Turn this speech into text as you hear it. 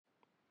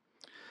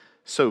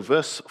So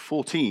verse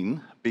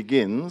 14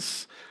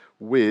 begins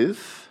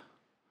with,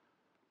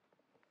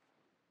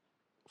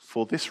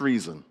 "For this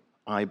reason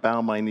I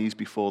bow my knees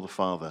before the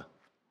Father."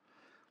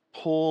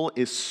 Paul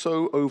is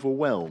so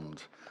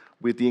overwhelmed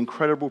with the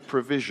incredible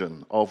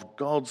provision of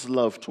God's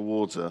love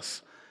towards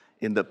us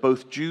in that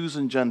both Jews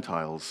and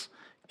Gentiles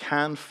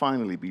can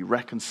finally be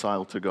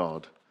reconciled to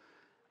God.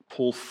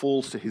 Paul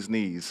falls to his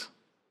knees.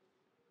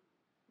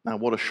 Now,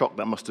 what a shock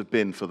that must have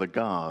been for the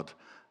guard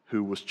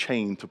who was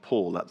chained to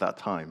Paul at that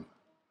time.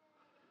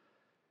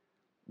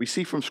 We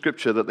see from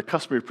Scripture that the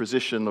customary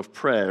position of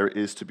prayer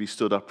is to be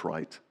stood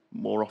upright.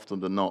 More often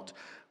than not,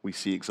 we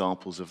see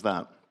examples of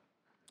that.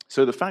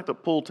 So the fact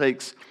that Paul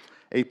takes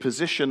a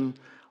position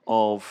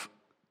of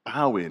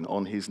bowing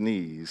on his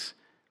knees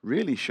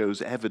really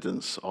shows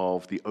evidence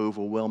of the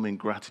overwhelming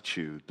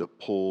gratitude that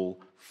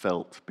Paul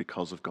felt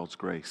because of God's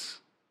grace.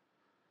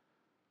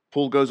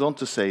 Paul goes on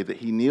to say that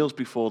he kneels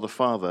before the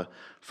Father,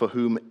 for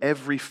whom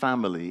every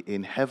family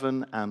in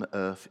heaven and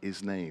earth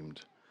is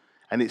named.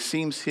 And it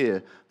seems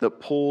here that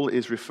Paul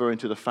is referring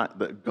to the fact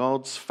that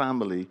God's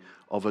family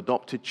of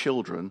adopted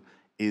children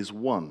is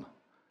one,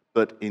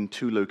 but in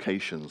two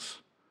locations.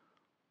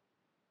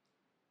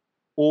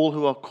 All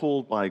who are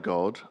called by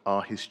God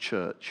are his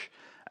church,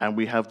 and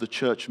we have the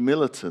church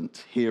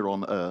militant here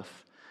on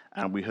earth,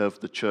 and we have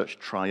the church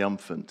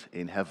triumphant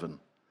in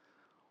heaven.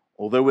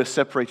 Although we're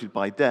separated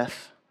by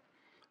death,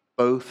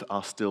 both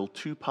are still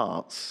two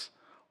parts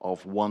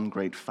of one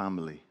great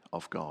family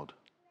of God.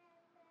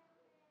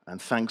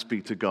 And thanks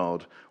be to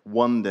God,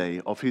 one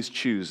day of his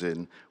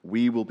choosing,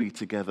 we will be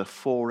together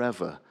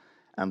forever,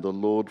 and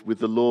with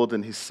the Lord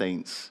and his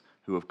saints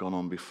who have gone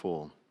on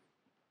before.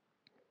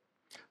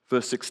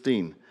 Verse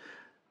 16,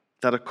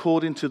 that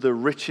according to the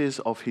riches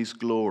of his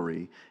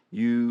glory,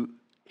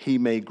 he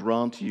may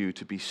grant you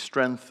to be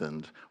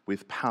strengthened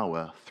with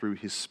power through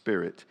his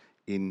Spirit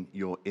in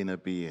your inner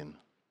being.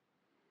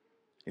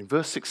 In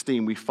verse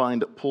 16, we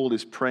find that Paul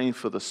is praying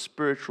for the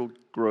spiritual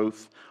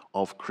growth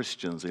of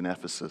Christians in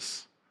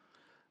Ephesus.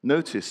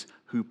 Notice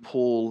who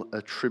Paul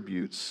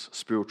attributes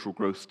spiritual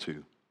growth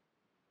to.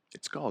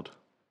 It's God.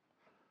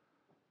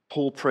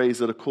 Paul prays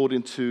that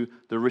according to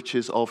the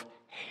riches of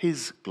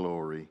his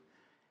glory,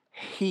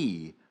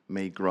 he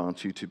may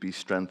grant you to be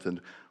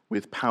strengthened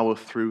with power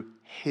through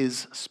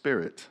his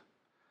Spirit.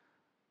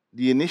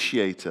 The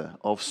initiator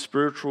of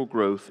spiritual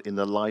growth in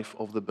the life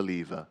of the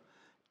believer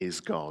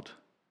is God.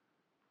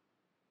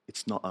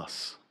 It's not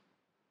us.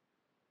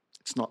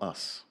 It's not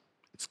us.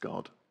 It's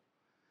God.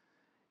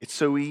 It's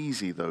so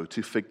easy, though,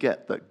 to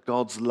forget that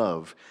God's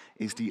love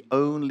is the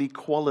only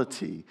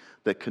quality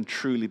that can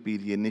truly be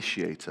the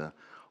initiator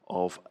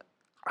of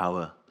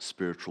our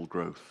spiritual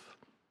growth.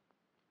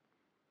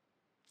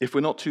 If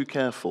we're not too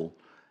careful,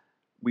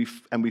 we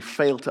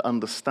fail to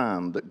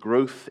understand that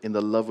growth in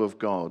the love of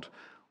God,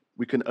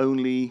 we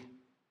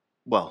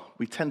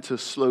tend to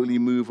slowly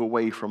move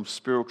away from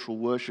spiritual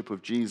worship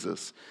of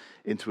Jesus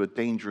into a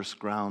dangerous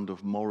ground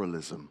of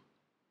moralism.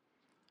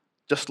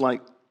 Just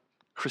like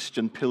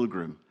Christian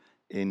Pilgrim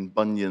in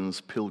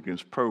Bunyan's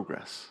Pilgrim's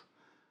Progress.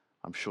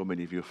 I'm sure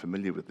many of you are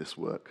familiar with this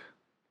work.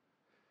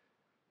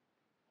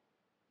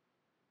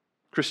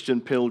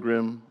 Christian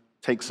Pilgrim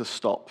takes a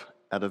stop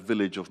at a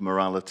village of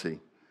morality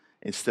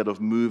instead of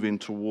moving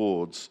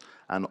towards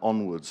and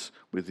onwards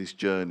with his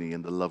journey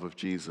in the love of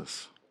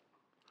Jesus.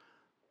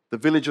 The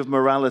village of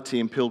morality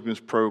in Pilgrim's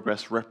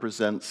Progress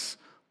represents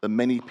the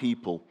many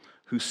people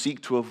who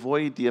seek to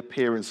avoid the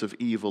appearance of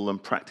evil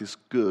and practice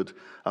good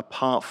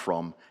apart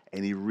from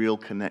any real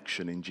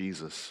connection in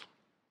Jesus.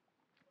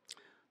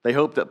 They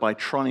hope that by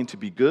trying to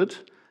be good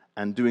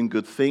and doing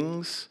good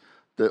things,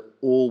 that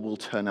all will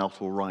turn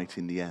out all right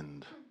in the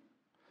end.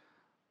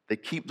 They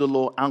keep the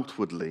law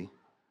outwardly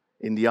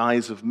in the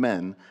eyes of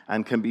men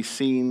and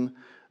can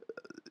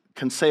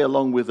say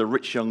along with the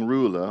rich young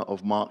ruler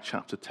of Mark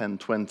chapter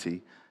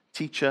 10:20,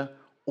 "Teacher,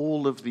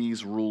 all of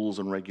these rules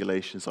and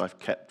regulations I've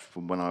kept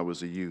from when I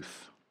was a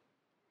youth."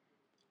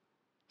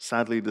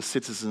 Sadly, the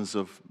citizens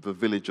of the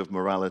village of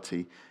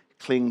morality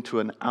cling to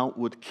an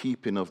outward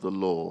keeping of the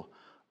law,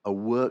 a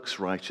works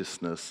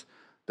righteousness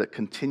that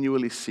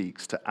continually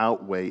seeks to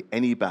outweigh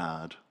any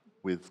bad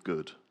with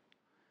good.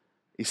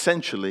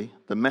 Essentially,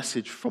 the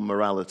message from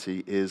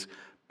morality is,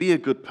 be a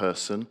good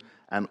person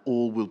and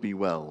all will be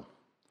well.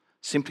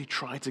 Simply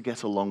try to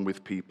get along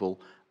with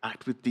people,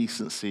 act with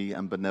decency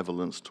and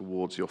benevolence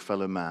towards your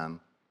fellow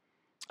man,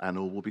 and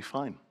all will be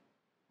fine.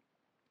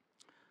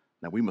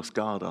 Now, we must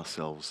guard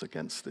ourselves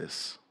against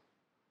this.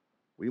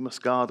 We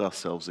must guard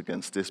ourselves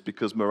against this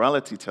because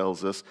morality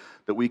tells us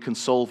that we can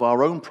solve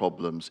our own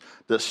problems,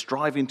 that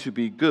striving to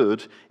be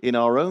good in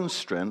our own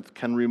strength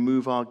can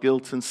remove our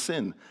guilt and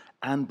sin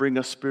and bring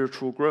us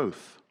spiritual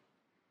growth.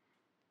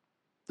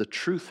 The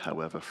truth,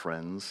 however,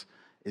 friends,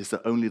 is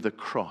that only the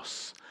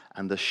cross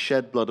and the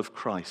shed blood of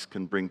Christ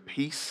can bring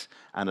peace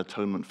and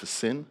atonement for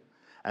sin,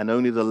 and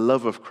only the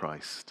love of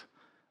Christ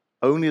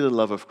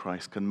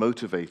can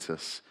motivate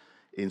us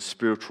in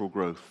spiritual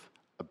growth,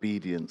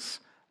 obedience,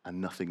 and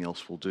nothing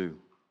else will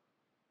do.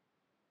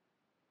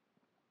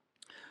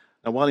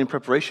 Now, while in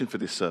preparation for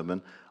this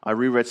sermon, I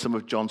reread some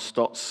of John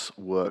Stott's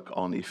work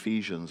on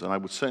Ephesians, and I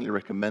would certainly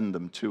recommend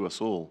them to us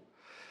all.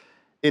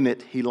 In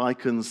it, he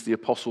likens the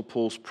Apostle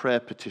Paul's prayer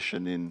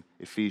petition in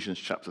Ephesians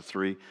chapter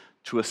 3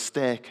 to a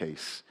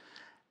staircase.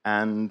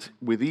 And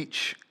with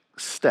each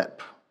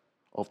step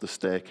of the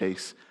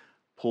staircase,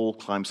 Paul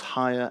climbs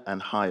higher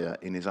and higher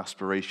in his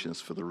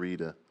aspirations for the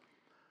reader.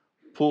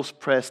 Paul's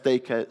prayer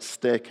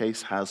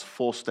staircase has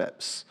 4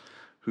 steps,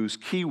 whose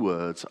key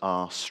words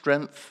are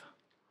strength,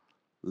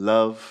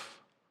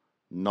 love,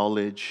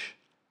 knowledge,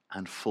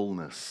 and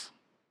fullness.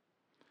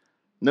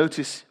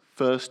 Notice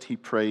first he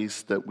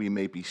prays that we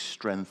may be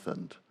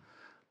strengthened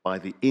by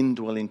the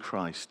indwelling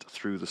Christ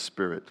through the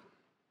Spirit.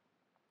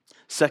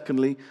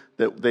 Secondly,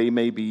 that they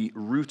may be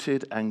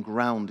rooted and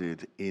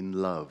grounded in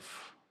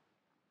love.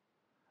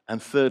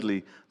 And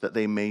thirdly, that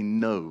they may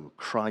know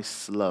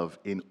Christ's love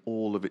in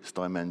all of its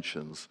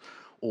dimensions,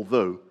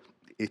 although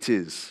it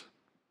is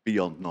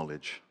beyond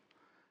knowledge.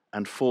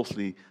 And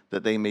fourthly,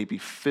 that they may be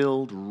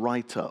filled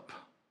right up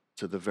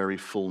to the very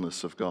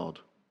fullness of God.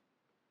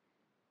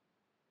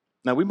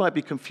 Now, we might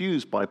be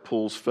confused by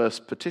Paul's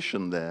first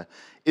petition there.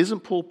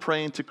 Isn't Paul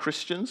praying to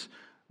Christians?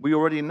 We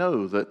already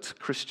know that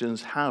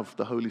Christians have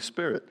the Holy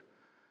Spirit.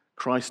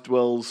 Christ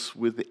dwells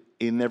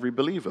in every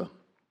believer.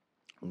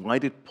 Why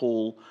did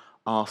Paul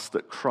ask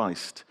that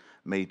Christ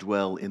may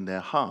dwell in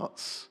their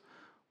hearts?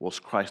 Was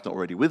Christ not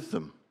already with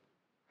them?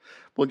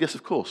 Well, yes,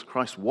 of course,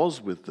 Christ was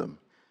with them.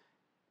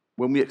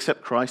 When we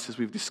accept Christ, as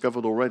we've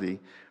discovered already,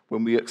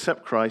 when we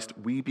accept Christ,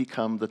 we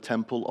become the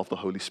temple of the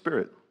Holy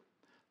Spirit.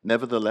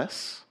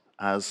 Nevertheless,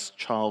 as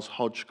Charles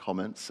Hodge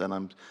comments, and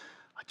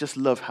I just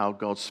love how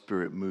God's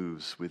Spirit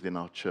moves within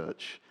our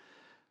church.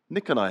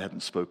 Nick and I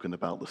hadn't spoken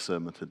about the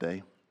sermon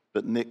today,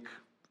 but Nick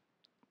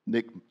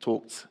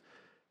talked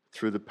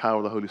through the power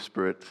of the Holy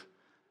Spirit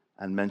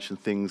and mentioned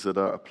things that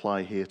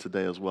apply here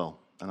today as well.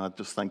 And I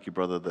just thank you,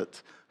 brother,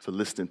 for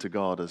listening to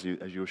God as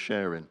you're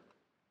sharing.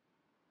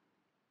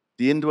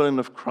 The indwelling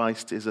of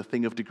Christ is a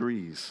thing of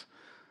degrees.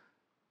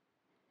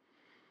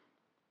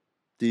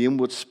 The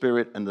inward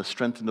spirit and the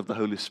strengthening of the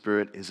Holy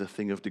Spirit is a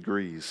thing of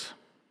degrees.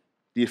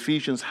 The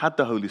Ephesians had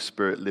the Holy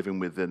Spirit living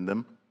within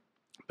them,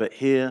 but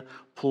here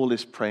Paul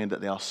is praying that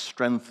they are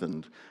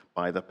strengthened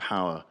by the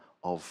power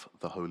of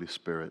the Holy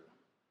Spirit.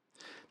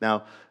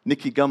 Now,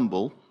 Nicky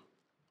Gumbel,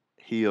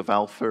 he of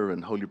Alpha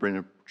and Holy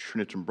Brain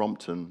Trinity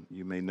Brompton,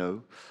 you may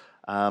know,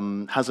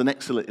 has an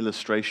excellent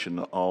illustration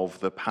of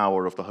the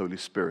power of the Holy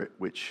Spirit,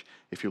 which,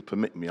 if you'll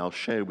permit me, I'll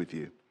share with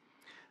you.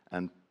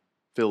 And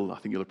Phil, I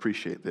think you'll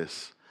appreciate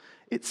this.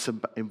 It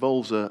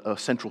involves a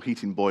central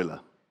heating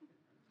boiler.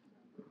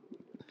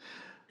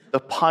 The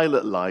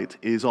pilot light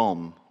is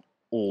on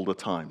all the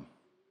time.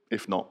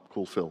 If not,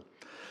 call Phil.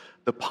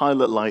 The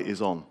pilot light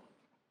is on.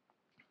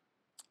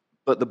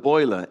 But the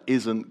boiler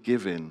isn't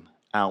giving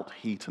out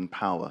heat and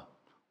power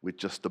with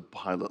just the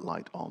pilot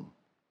light on.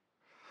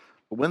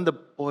 But when the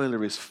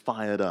boiler is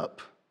fired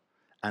up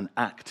and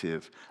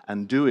active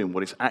and doing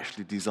what it's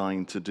actually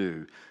designed to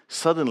do,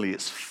 suddenly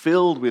it's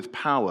filled with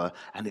power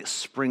and it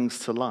springs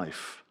to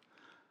life.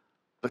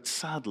 But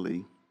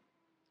sadly,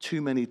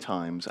 too many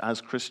times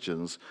as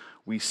Christians,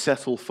 we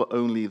settle for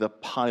only the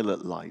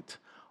pilot light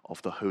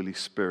of the Holy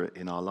Spirit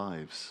in our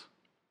lives.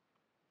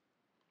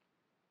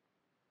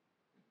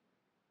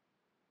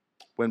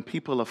 When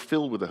people are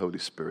filled with the Holy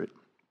Spirit,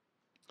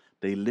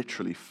 they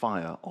literally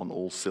fire on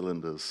all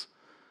cylinders.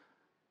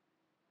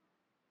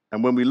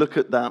 And when we look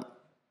at that,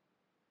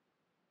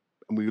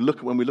 and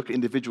when we look at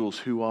individuals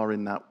who are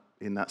in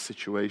that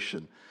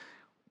situation,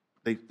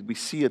 we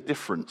see a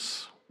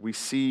difference. We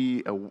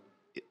see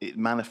it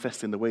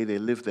manifest in the way they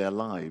live their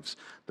lives,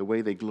 the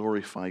way they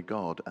glorify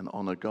God and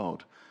honor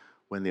God,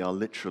 when they are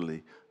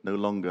literally no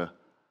longer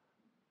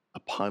a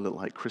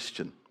pilot-like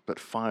Christian, but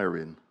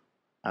firing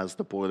as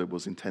the boiler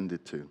was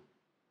intended to.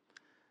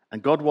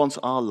 And God wants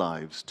our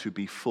lives to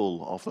be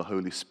full of the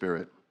Holy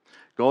Spirit.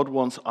 God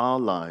wants our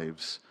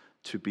lives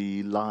to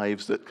be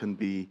lives that can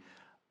be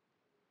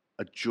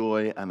a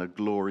joy and a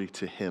glory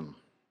to Him.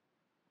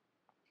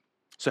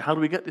 So how do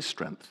we get this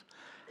strength?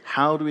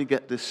 How do we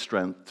get this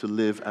strength to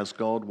live as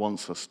God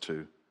wants us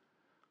to?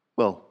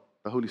 Well,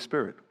 the Holy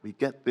Spirit. We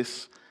get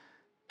this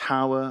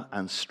power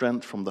and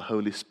strength from the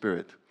Holy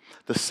Spirit.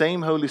 The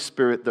same Holy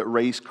Spirit that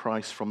raised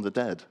Christ from the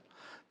dead.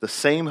 The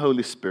same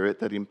Holy Spirit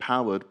that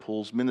empowered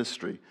Paul's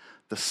ministry.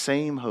 The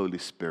same Holy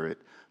Spirit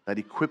that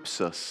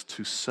equips us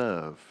to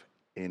serve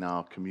in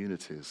our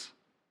communities.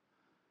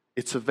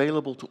 It's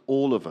available to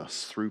all of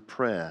us through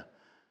prayer.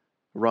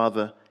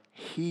 Rather,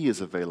 He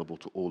is available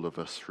to all of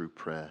us through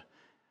prayer.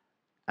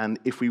 And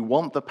if we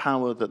want the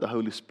power that the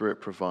Holy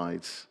Spirit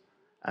provides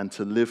and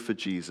to live for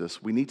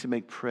Jesus, we need to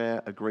make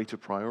prayer a greater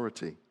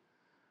priority.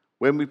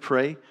 When we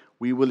pray,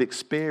 we will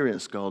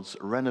experience God's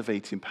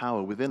renovating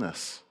power within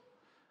us.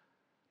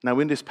 Now,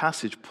 in this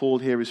passage, Paul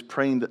here is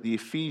praying that the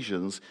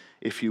Ephesians,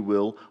 if you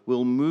will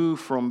move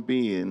from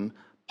being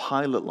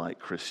pilot-like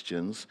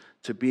Christians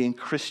to being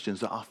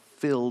Christians that are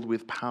filled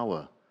with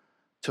power,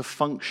 to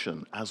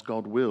function as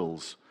God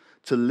wills,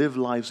 to live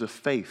lives of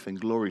faith and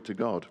glory to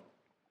God.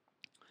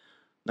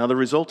 Now, the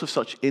result of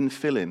such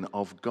infilling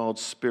of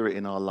God's Spirit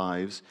in our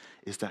lives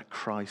is that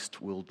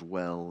Christ will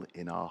dwell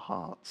in our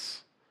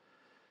hearts.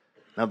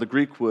 Now, the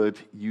Greek word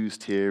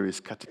used here is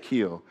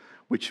katekio,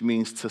 which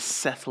means to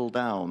settle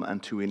down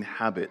and to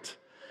inhabit.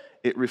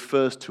 It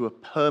refers to a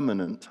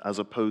permanent as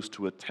opposed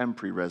to a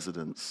temporary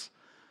residence.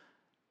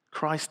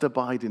 Christ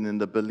abiding in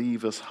the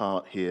believer's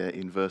heart here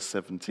in verse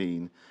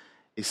 17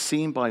 is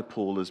seen by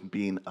Paul as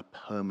being a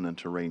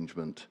permanent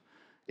arrangement.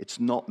 It's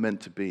not meant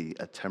to be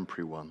a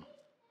temporary one.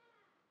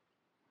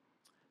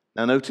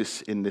 Now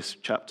notice in this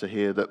chapter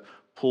here that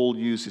Paul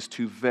uses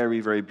two very,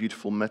 very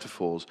beautiful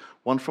metaphors,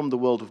 one from the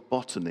world of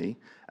botany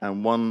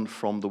and one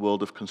from the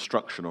world of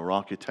construction or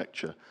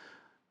architecture.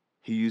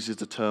 He uses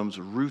the terms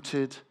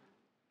rooted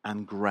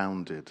and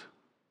grounded.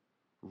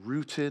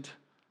 Rooted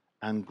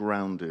and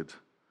grounded.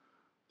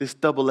 This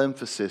double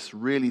emphasis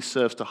really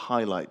serves to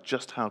highlight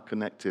just how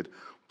connected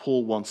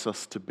Paul wants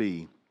us to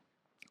be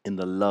in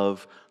the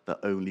love that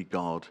only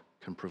God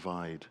can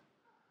provide.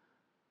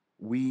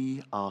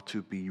 We are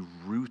to be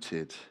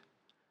rooted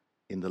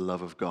in the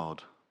love of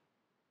God.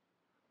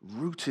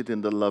 Rooted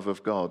in the love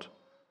of God.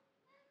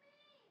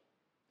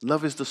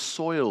 Love is the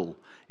soil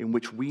in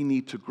which we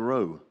need to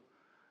grow.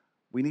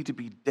 We need to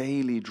be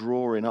daily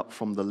drawing up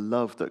from the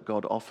love that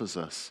God offers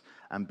us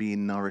and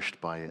being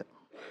nourished by it.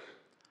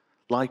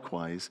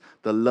 Likewise,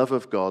 the love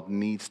of God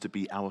needs to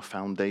be our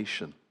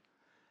foundation.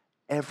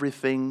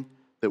 Everything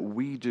that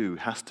we do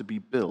has to be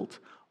built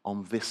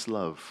on this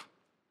love,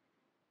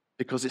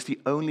 because it's the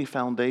only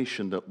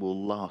foundation that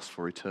will last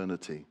for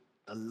eternity,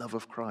 the love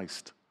of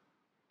Christ.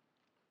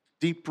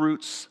 Deep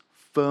roots,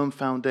 firm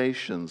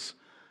foundations.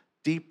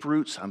 Deep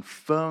roots and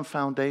firm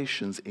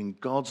foundations in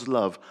God's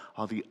love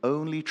are the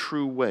only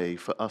true way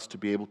for us to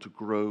be able to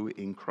grow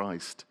in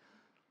Christ.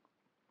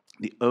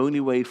 The only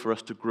way for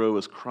us to grow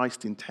as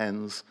Christ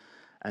intends,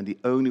 and the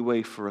only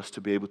way for us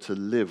to be able to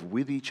live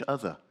with each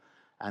other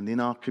and in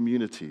our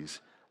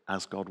communities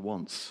as God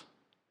wants.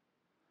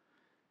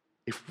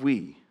 If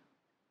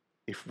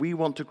we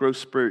want to grow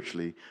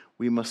spiritually,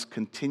 we must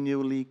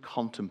continually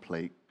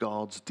contemplate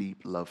God's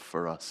deep love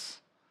for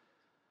us.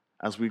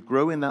 As we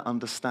grow in that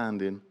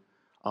understanding,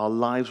 our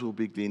lives will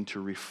begin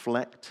to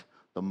reflect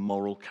the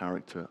moral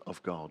character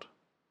of God.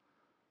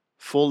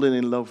 Falling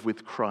in love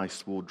with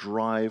Christ will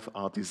drive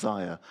our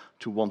desire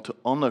to want to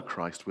honor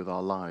Christ with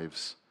our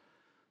lives,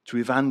 to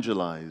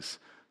evangelize,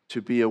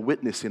 to be a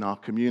witness in our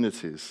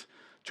communities,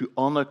 to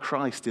honor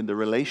Christ in the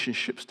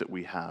relationships that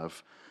we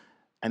have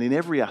and in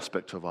every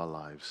aspect of our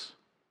lives.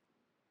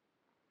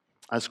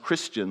 As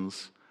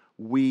Christians,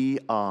 we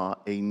are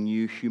a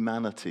new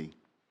humanity.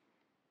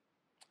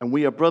 And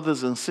we are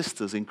brothers and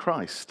sisters in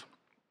Christ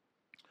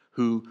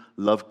who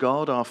love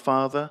God our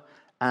Father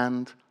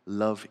and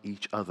love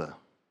each other.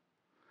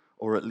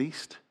 Or at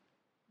least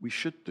we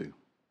should do.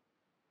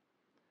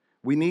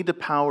 We need the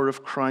power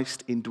of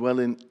Christ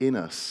indwelling in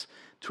us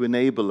to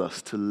enable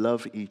us to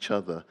love each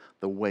other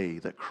the way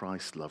that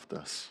Christ loved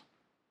us.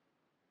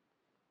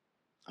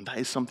 And that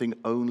is something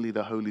only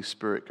the Holy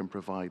Spirit can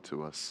provide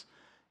to us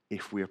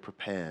if we are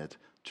prepared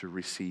to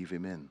receive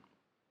him in.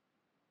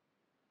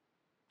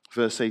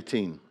 Verse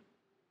 18.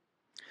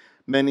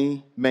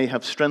 Many may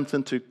have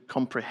strengthened to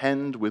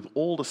comprehend with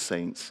all the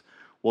saints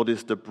what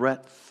is the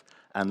breadth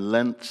and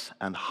length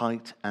and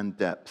height and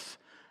depth,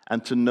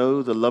 and to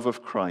know the love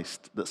of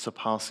Christ that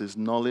surpasses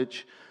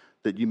knowledge,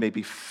 that you may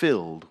be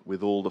filled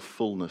with all the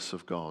fullness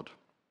of God.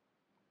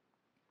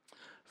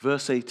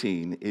 Verse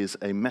 18 is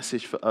a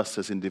message for us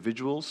as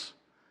individuals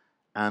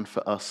and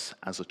for us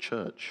as a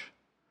church.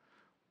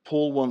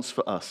 Paul wants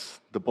for us,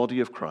 the body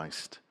of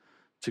Christ,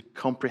 to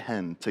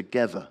comprehend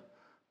together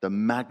the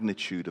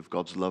magnitude of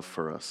God's love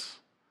for us.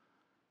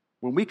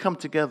 When we come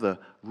together,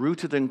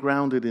 rooted and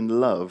grounded in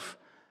love,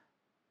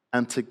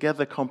 and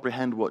together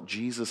comprehend what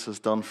Jesus has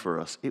done for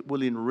us, it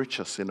will enrich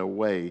us in a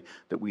way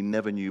that we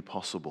never knew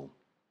possible.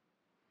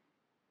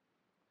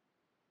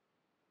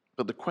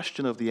 But the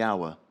question of the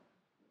hour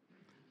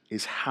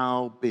is,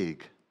 how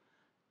big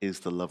is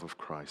the love of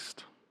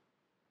Christ?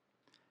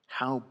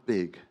 How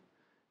big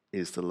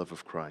is the love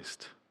of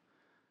Christ?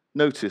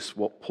 Notice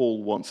what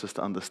Paul wants us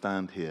to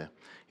understand here.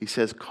 He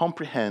says,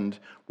 comprehend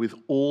with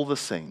all the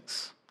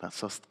saints.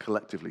 That's us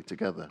collectively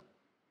together.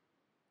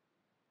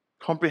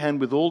 Comprehend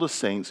with all the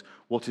saints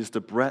what is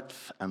the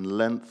breadth and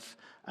length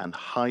and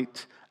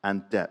height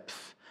and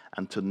depth,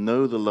 and to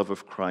know the love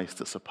of Christ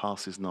that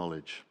surpasses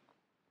knowledge.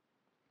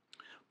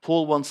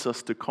 Paul wants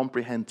us to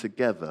comprehend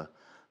together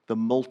the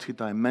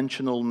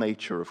multidimensional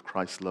nature of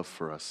Christ's love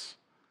for us.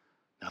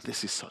 Now,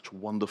 this is such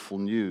wonderful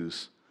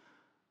news.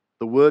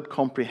 The word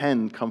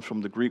comprehend comes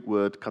from the Greek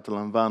word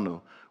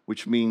katalamvano,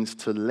 which means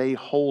to lay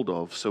hold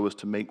of so as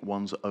to make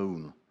one's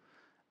own.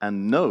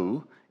 And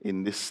know,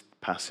 in this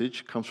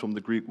passage, comes from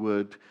the Greek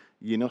word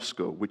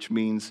ginosko, which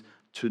means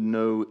to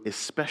know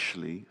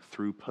especially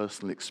through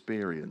personal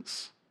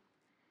experience.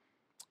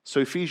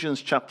 So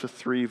Ephesians chapter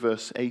 3,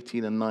 verse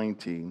 18 and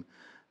 19,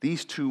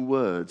 these two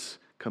words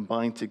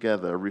combined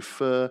together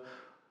refer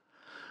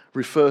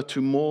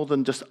to more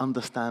than just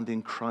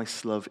understanding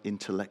Christ's love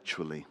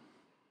intellectually.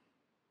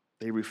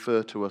 They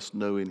refer to us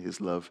knowing his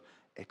love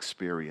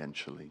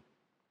experientially.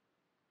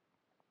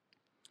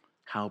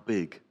 How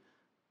big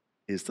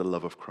is the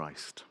love of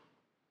Christ?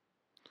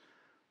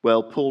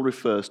 Well, Paul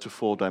refers to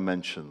 4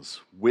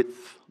 dimensions: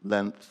 width,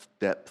 length,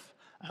 depth,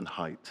 and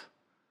height.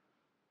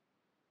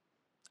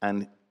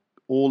 And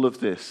all of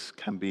this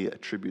can be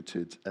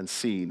attributed and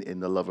seen in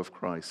the love of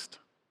Christ,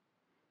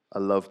 a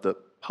love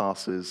that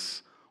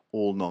passes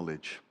all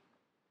knowledge.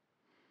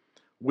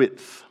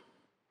 Width.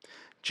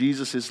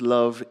 Jesus'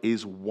 love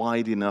is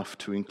wide enough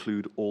to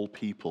include all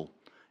people,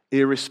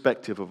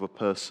 irrespective of a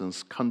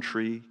person's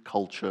country,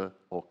 culture,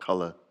 or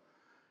color.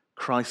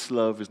 Christ's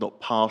love is not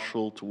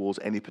partial towards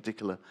any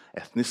particular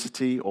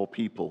ethnicity or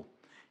people.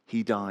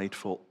 He died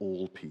for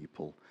all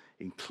people,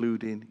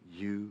 including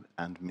you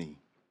and me.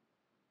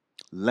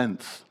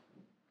 Length.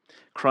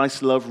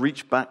 Christ's love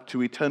reached back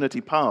to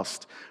eternity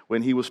past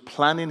when he was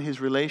planning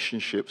his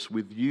relationships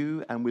with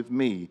you and with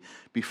me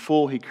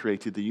before he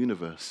created the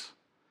universe.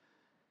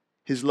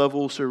 His love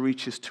also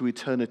reaches to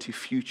eternity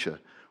future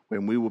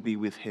when we will be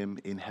with him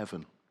in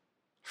heaven,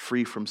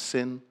 free from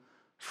sin,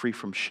 free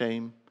from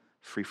shame,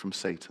 free from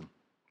Satan.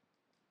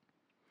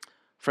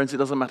 Friends, it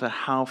doesn't matter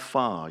how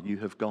far you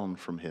have gone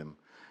from him.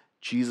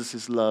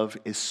 Jesus' love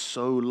is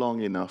so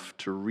long enough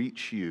to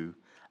reach you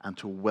and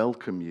to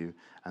welcome you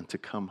and to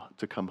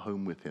come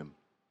home with him.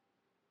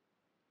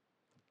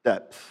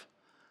 Depth.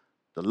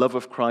 The love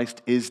of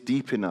Christ is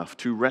deep enough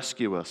to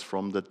rescue us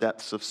from the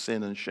depths of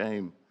sin and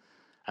shame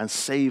and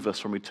save us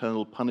from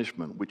eternal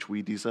punishment which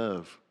we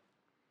deserve.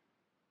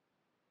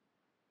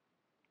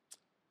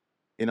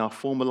 In our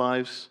former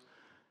lives,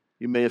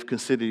 you may have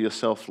considered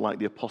yourself like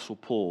the Apostle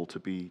Paul to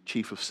be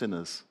chief of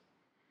sinners.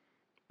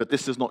 But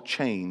this does not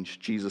change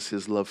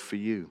Jesus' love for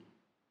you.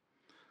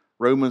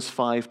 Romans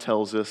 5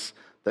 tells us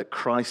that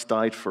Christ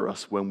died for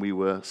us when we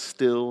were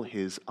still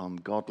his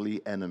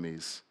ungodly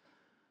enemies.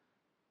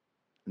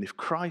 And if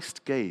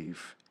Christ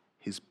gave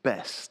his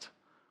best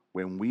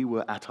when we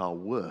were at our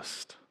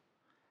worst,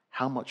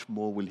 how much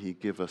more will he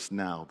give us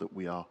now that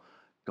we are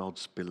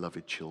God's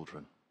beloved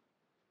children?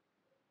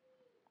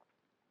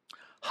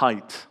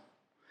 Height.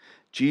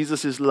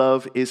 Jesus'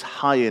 love is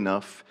high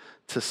enough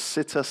to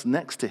sit us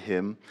next to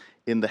him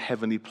in the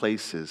heavenly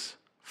places,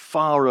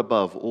 far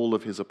above all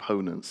of his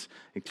opponents,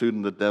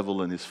 including the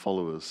devil and his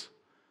followers.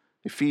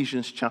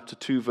 Ephesians chapter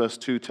 2, verse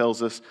 2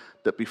 tells us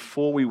that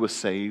before we were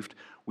saved,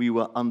 we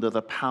were under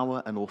the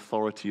power and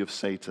authority of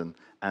Satan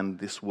and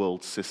this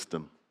world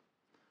system.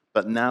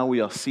 But now we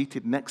are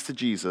seated next to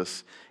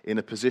Jesus in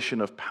a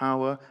position of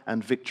power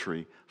and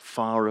victory,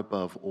 far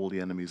above all the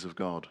enemies of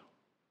God.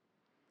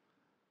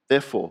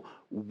 Therefore,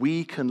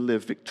 we can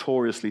live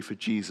victoriously for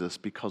Jesus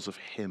because of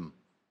him.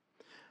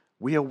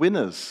 We are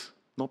winners,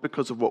 not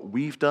because of what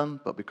we've done,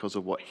 but because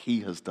of what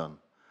he has done.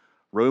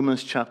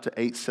 Romans chapter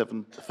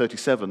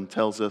 37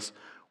 tells us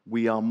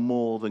we are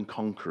more than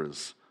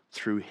conquerors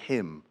through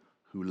him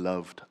who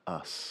loved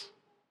us.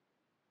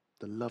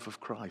 The love of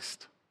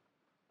Christ.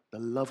 The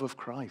love of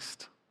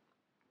Christ.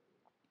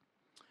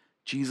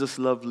 Jesus'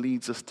 love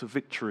leads us to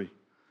victory.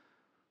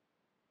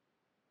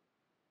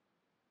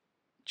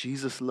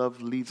 Jesus'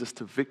 love leads us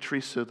to victory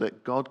so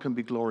that God can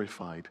be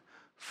glorified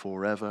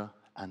forever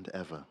and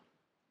ever.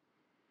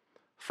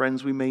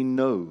 Friends, we may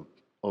know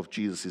of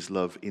Jesus'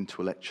 love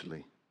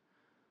intellectually,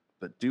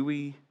 but do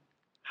we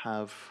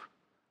have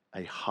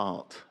a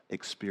heart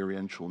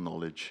experiential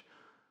knowledge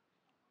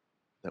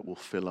that will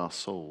fill our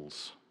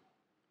souls?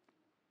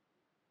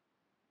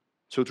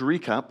 So to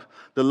recap,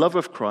 the love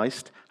of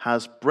Christ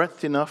has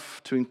breadth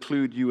enough to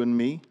include you and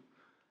me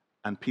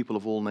and people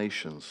of all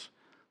nations.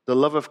 The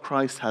love of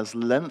Christ has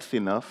length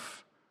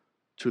enough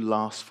to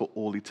last for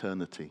all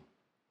eternity.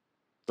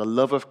 The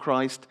love of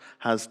Christ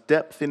has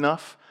depth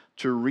enough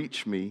to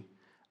reach me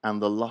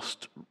and the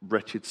lost,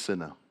 wretched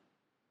sinner.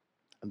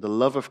 And the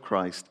love of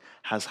Christ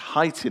has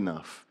height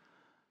enough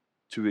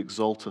to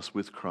exalt us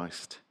with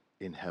Christ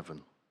in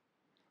heaven.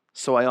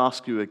 So I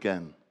ask you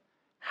again,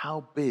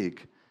 how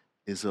big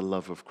is the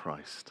love of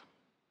Christ?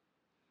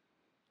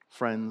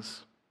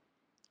 Friends,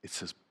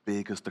 it's as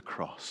big as the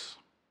cross.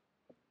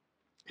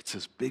 It's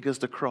as big as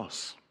the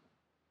cross.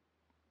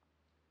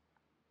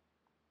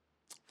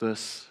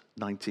 Verse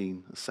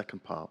 19, the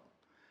second part.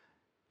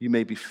 You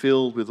may be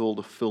filled with all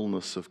the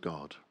fullness of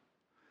God.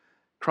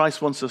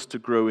 Christ wants us to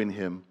grow in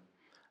him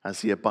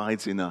as he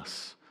abides in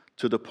us,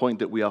 to the point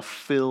that we are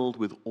filled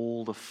with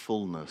all the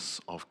fullness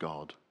of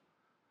God.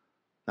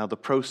 Now, the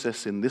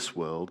process in this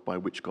world by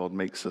which God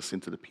makes us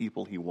into the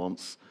people he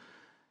wants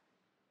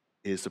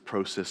is the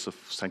process of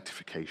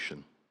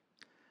sanctification.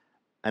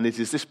 And it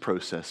is this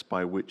process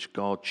by which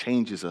God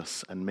changes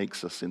us and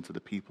makes us into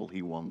the people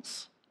he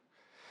wants.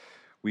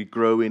 We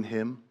grow in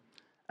him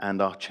and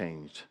are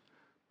changed.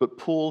 But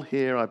Paul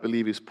here, I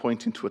believe, is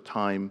pointing to a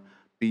time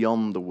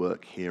beyond the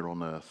work here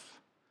on earth.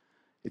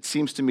 It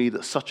seems to me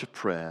that such a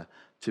prayer,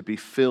 to be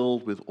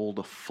filled with all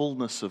the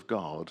fullness of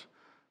God,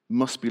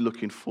 must be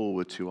looking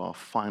forward to our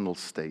final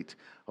state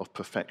of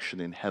perfection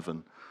in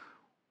heaven,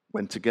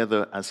 when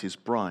together as his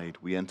bride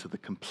we enter the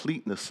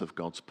completeness of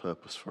God's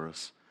purpose for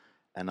us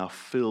and are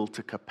filled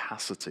to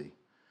capacity,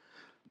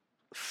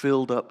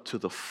 filled up to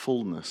the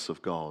fullness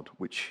of God,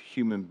 which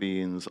human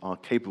beings are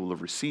capable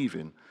of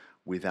receiving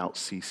without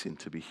ceasing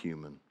to be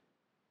human.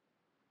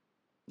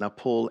 Now,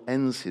 Paul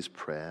ends his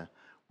prayer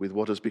with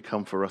what has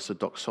become for us a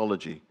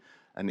doxology,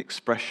 an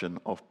expression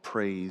of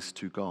praise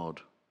to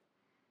God.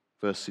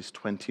 Verses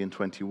 20 and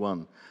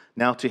 21.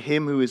 Now to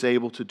him who is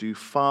able to do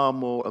far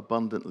more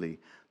abundantly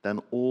than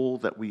all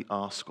that we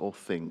ask or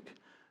think,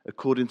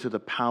 according to the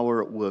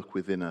power at work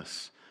within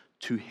us,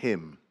 to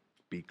him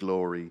be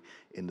glory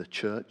in the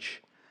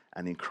church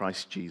and in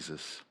Christ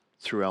Jesus,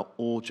 throughout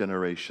all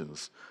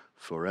generations,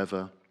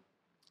 forever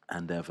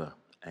and ever.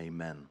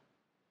 Amen.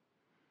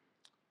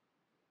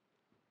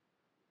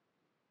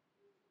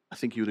 I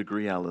think you would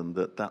agree, Alan,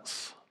 that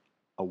that's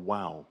a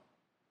wow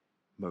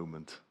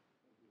moment.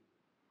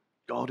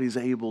 God is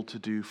able to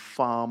do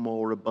far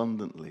more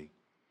abundantly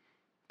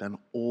than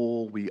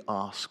all we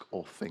ask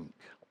or think.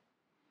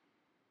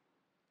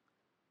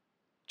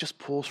 Just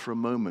pause for a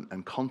moment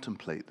and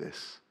contemplate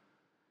this.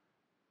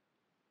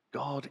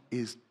 God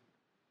is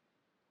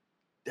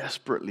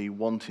desperately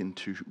wanting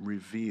to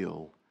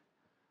reveal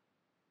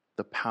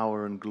the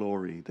power and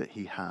glory that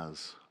he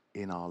has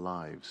in our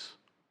lives.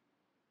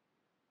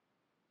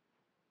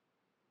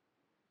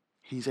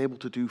 He's able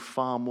to do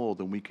far more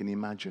than we can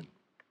imagine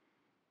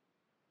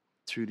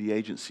through the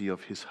agency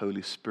of his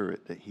Holy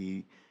Spirit that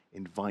he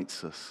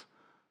invites us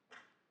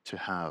to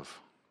have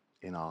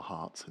in our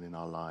hearts and in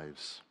our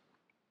lives.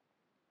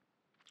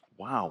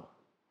 Wow.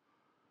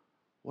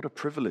 What a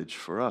privilege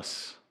for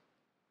us.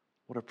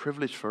 What a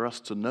privilege for us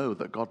to know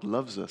that God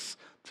loves us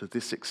to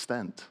this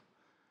extent.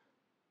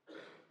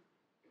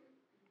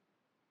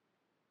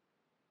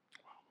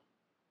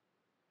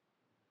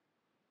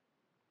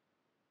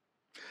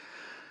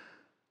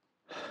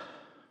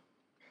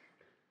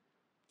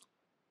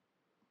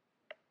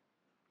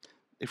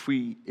 If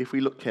we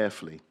look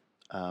carefully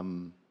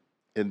in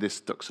this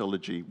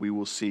doxology, we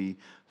will see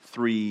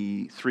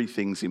three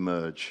things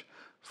emerge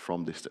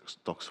from this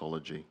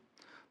doxology.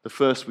 The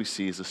first we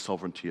see is the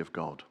sovereignty of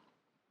God.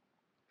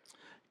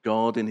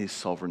 God in his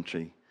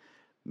sovereignty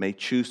may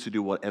choose to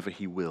do whatever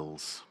he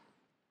wills.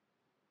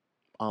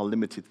 Our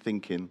limited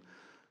thinking,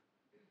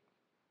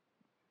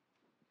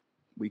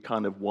 we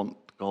kind of want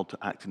God to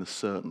act in a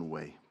certain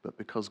way, but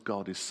because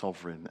God is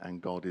sovereign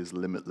and God is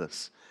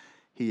limitless,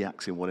 he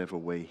acts in whatever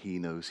way he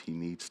knows he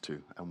needs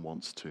to and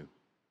wants to.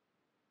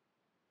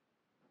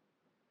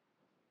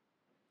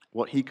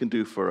 What he can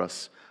do for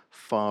us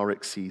far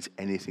exceeds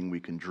anything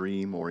we can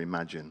dream or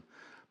imagine,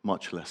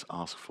 much less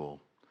ask for.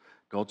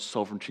 God's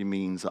sovereignty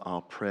means that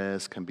our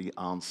prayers can be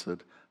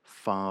answered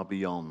far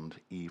beyond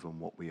even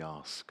what we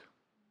ask.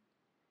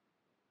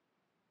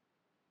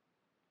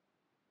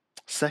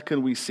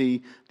 Second, we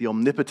see the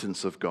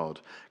omnipotence of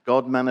God.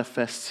 God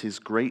manifests his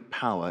great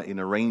power in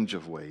a range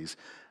of ways,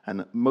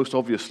 and most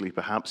obviously,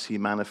 perhaps, he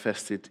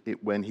manifested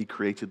it when he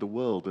created the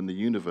world and the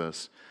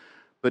universe.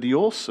 But he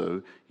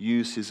also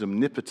used his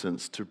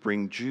omnipotence to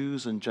bring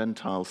Jews and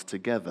Gentiles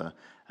together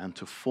and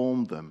to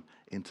form them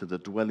into the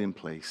dwelling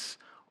place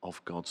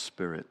of God's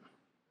Spirit.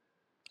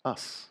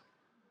 Us.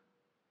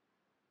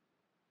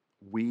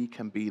 We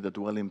can be the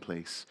dwelling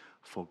place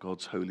for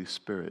God's Holy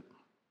Spirit.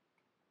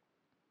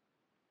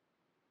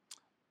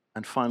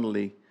 And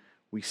finally,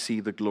 we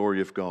see the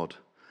glory of God.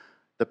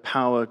 The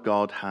power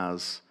God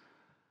has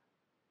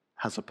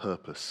a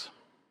purpose,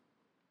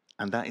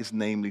 and that is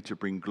namely to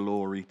bring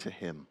glory to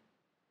him.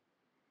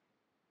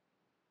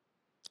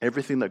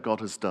 Everything that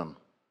God has done,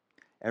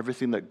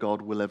 everything that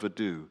God will ever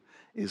do,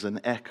 is an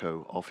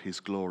echo of his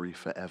glory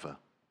forever.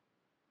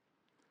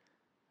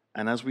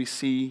 And as we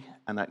see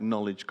and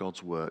acknowledge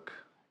God's work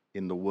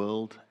in the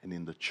world and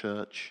in the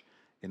church,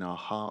 in our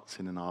hearts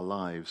and in our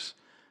lives,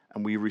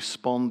 and we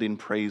respond in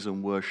praise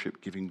and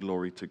worship, giving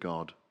glory to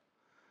God,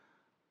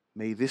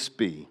 may this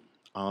be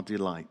our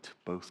delight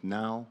both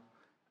now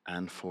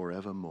and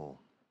forevermore.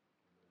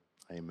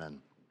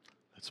 Amen.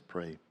 Let's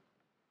pray.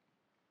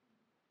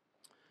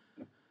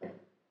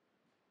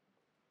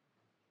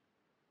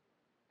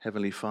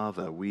 Heavenly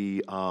Father,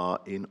 we are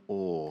in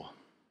awe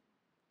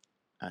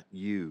at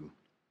you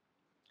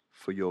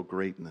for your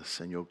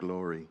greatness and your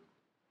glory.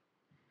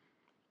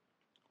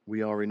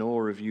 We are in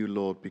awe of you,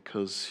 Lord,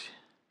 because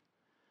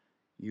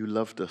you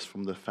loved us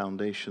from the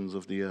foundations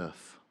of the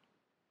earth.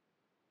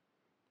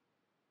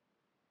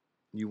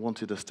 You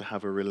wanted us to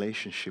have a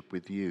relationship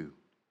with you.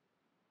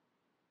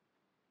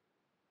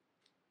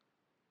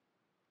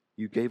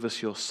 You gave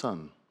us your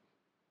Son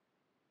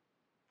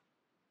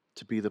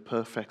to be the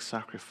perfect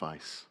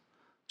sacrifice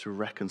to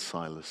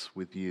reconcile us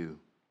with you.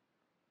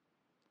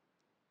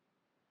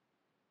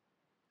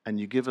 And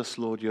you give us,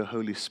 Lord, your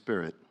Holy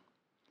Spirit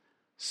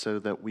so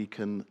that we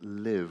can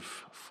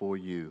live for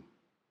you.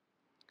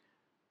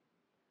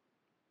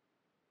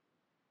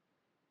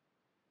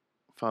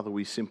 Father,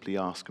 we simply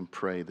ask and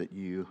pray that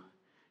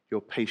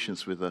your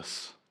patience with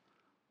us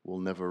will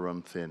never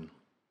run thin.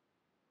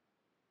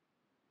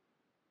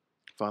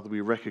 Father,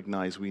 we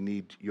recognize we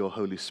need your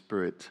Holy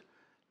Spirit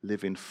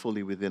living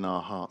fully within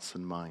our hearts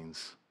and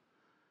minds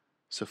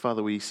So,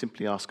 Father, we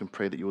simply ask and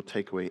pray that you will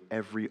take away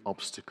every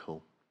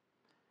obstacle,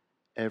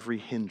 every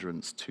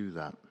hindrance to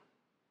that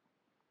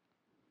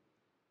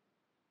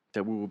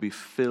we will be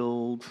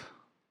filled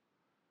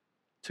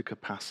to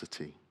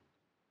capacity,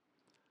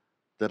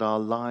 that our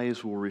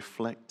lives will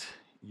reflect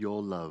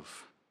your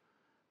love,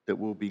 that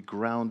we'll be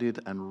grounded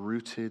and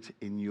rooted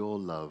in your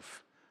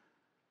love,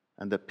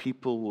 and that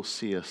people will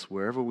see us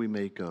wherever we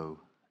may go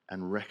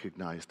and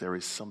recognize there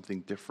is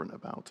something different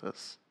about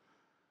us.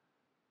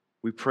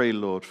 We pray,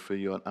 Lord, for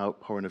your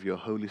outpouring of your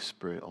Holy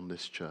Spirit on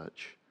this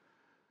church.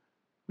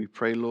 We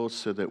pray, Lord,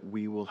 so that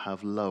we will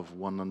have love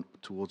one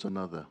towards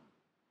another,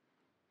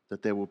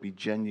 that there will be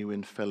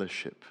genuine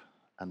fellowship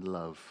and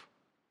love,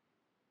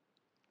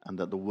 and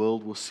that the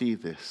world will see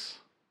this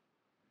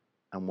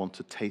and want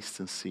to taste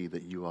and see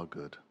that you are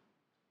good.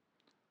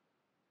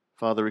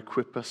 Father,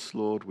 equip us,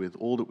 Lord, with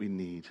all that we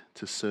need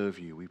to serve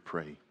you, we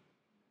pray.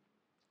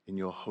 In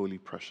your holy,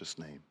 precious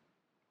name.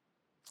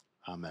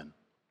 Amen.